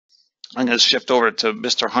I'm going to shift over to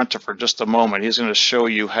Mr. Hunter for just a moment. He's going to show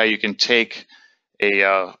you how you can take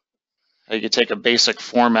a basic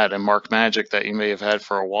format in MarkMagic that you may have had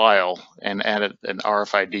for a while and add an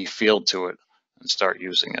RFID field to it and start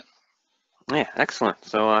using it. Yeah, excellent.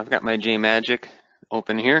 So I've got my JMagic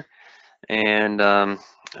open here, and I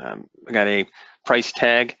got a price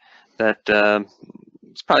tag that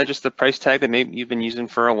it's probably just the price tag that maybe you've been using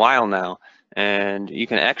for a while now, and you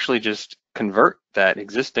can actually just convert that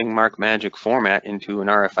existing MarkMagic format into an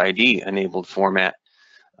RFID enabled format.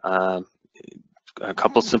 A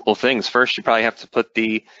couple simple things. First, you probably have to put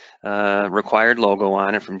the required logo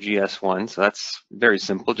on it from GS1, so that's very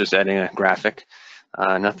simple, just adding a graphic.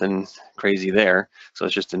 Nothing crazy there. So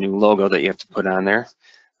it's just a new logo that you have to put on there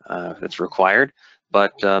that's required.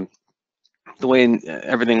 But the way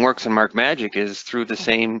everything works in MarkMagic is through the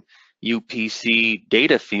same UPC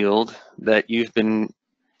data field that you've been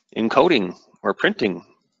encoding or printing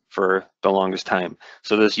for the longest time.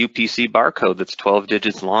 So this UPC barcode that's 12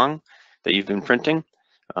 digits long that you've been printing,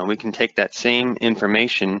 we can take that same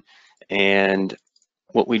information, and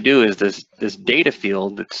what we do is this data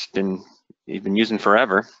field that's you've been using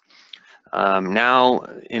forever. Now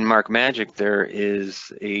in MarkMagic there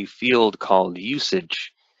is a field called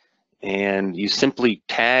usage, and you simply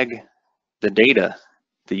tag the data,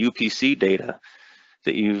 the UPC data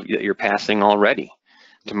that you're passing already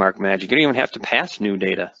to MarkMagic. You don't even have to pass new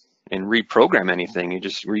data and reprogram anything.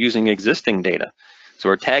 We're using existing data. So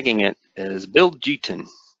we're tagging it as build GTIN.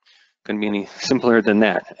 Couldn't be any simpler than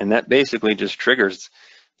that. And that basically just triggers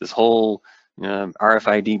this whole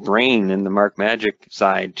RFID brain in the MarkMagic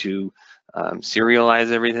side to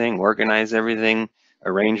serialize everything, organize everything,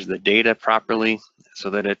 arrange the data properly so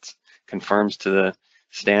that it conforms to the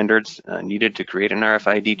standards needed to create an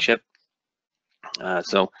RFID chip.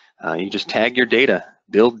 So you just tag your data,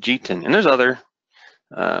 build GTIN. And there's other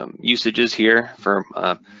usages here for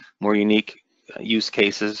more unique use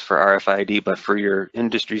cases for RFID, but for your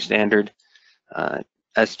industry standard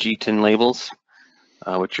SGTIN labels,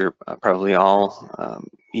 which you're probably all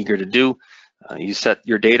eager to do, you set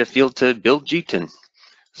your data field to build GTIN.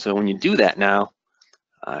 So when you do that now,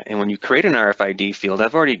 and when you create an RFID field,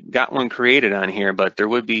 I've already got one created on here, but there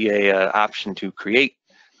would be a option to create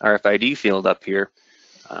RFID field up here.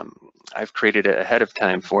 I've created it ahead of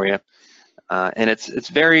time for you, and it's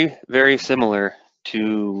very, very similar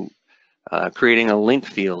to creating a link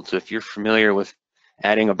field. So if you're familiar with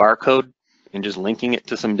adding a barcode and just linking it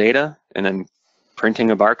to some data and then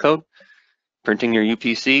printing a barcode, printing your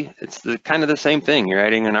UPC, it's kind of the same thing. You're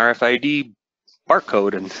adding an RFID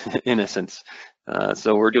barcode in a sense.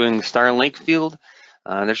 So we're doing star link field.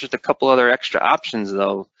 There's just a couple other extra options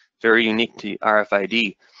though, very unique to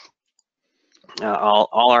RFID.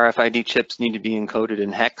 All RFID chips need to be encoded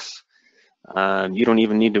in hex. You don't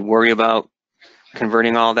even need to worry about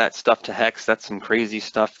converting all that stuff to hex. That's some crazy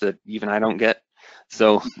stuff that even I don't get.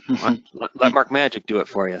 So let MarkMagic do it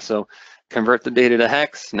for you. So convert the data to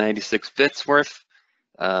hex, 96 bits worth,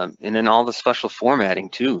 and then all the special formatting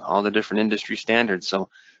too, all the different industry standards. So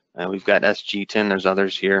we've got SG10, there's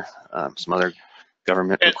others here, some other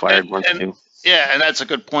government required ones too. Yeah, and that's a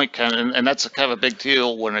good point, Ken, and that's kind of a big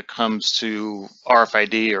deal when it comes to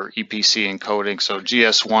RFID or EPC encoding. So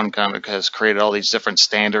GS1 kind of has created all these different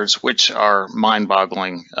standards, which are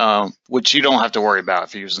mind-boggling, which you don't have to worry about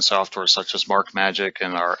if you're using software such as MarkMagic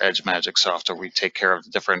and our EdgeMagic software. We take care of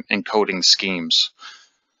the different encoding schemes.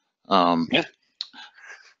 Yeah.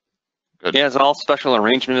 Good. Yeah, it's all special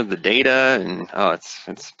arrangement of the data, and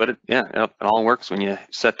it all works when you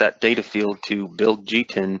set that data field to build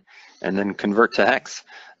GTIN and then convert to hex.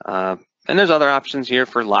 And there's other options here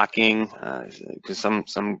for locking, because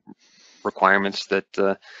some requirements that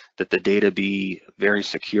the data be very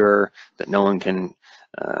secure, that no one can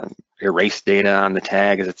erase data on the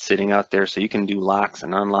tag as it's sitting out there. So you can do locks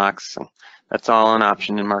and unlocks. So that's all an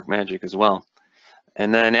option in MarkMagic as well.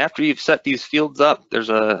 And then after you've set these fields up, there's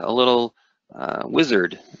a little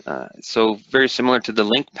wizard. So very similar to the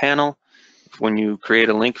link panel. When you create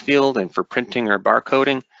a link field and for printing or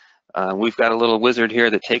barcoding, we've got a little wizard here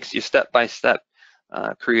that takes you step by step,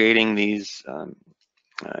 creating these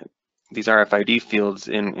RFID fields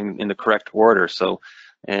in the correct order. So,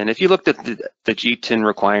 and if you looked at the GTIN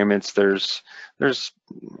requirements, there's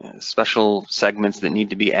special segments that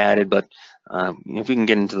need to be added, but if we can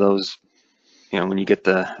get into those, when you get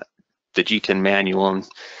the GTIN manual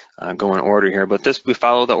and go in order here. But we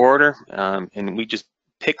follow the order, and we just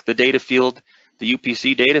pick the data field, the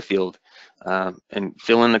UPC data field, and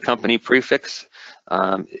fill in the company prefix.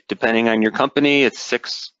 Depending on your company, it's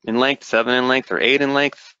 6 in length, 7 in length, or 8 in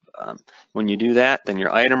length. When you do that, then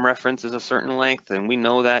your item reference is a certain length, and we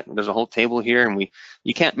know that. There's a whole table here, and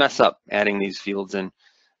you can't mess up adding these fields in.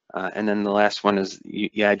 And then the last one is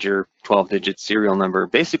you add your 12-digit serial number,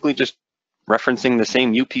 basically just referencing the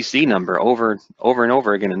same UPC number over and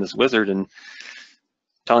over again in this wizard, and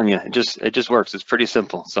telling you, it just works. It's pretty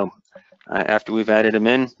simple. So after we've added them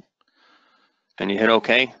in, and you hit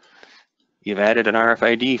OK, you've added an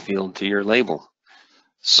RFID field to your label.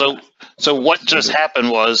 So what just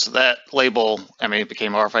happened was that label, I mean, it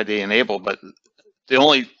became RFID enabled, but the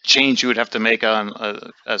only change you would have to make on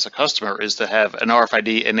as a customer is to have an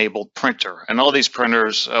RFID enabled printer. And all these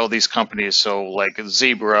printers, all these companies, so like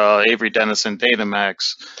Zebra, Avery Dennison,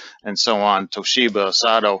 Datamax, and so on, Toshiba,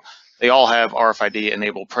 Sato, they all have RFID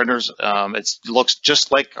enabled printers. It looks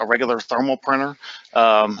just like a regular thermal printer.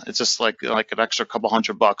 It's just like an extra couple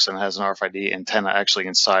 $100 and has an RFID antenna actually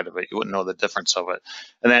inside of it. You wouldn't know the difference of it.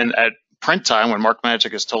 And then at print time, when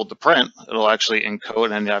MarkMagic is told to print, it'll actually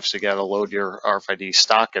encode, and you obviously got to load your RFID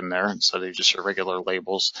stock in there instead of just your regular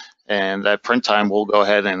labels. And at print time, we'll go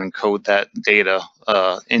ahead and encode that data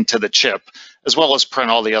into the chip, as well as print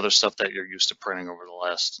all the other stuff that you're used to printing over the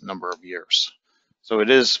last number of years. So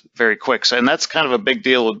it is very quick. So, and that's kind of a big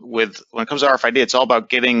deal with when it comes to RFID. It's all about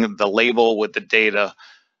getting the label with the data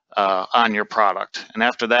on your product. And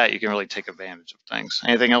after that, you can really take advantage of things.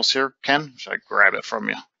 Anything else here, Ken? Should I grab it from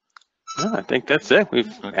you? No, I think that's it. We've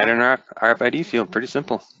added an RFID field. Pretty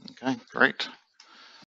simple. Okay, great.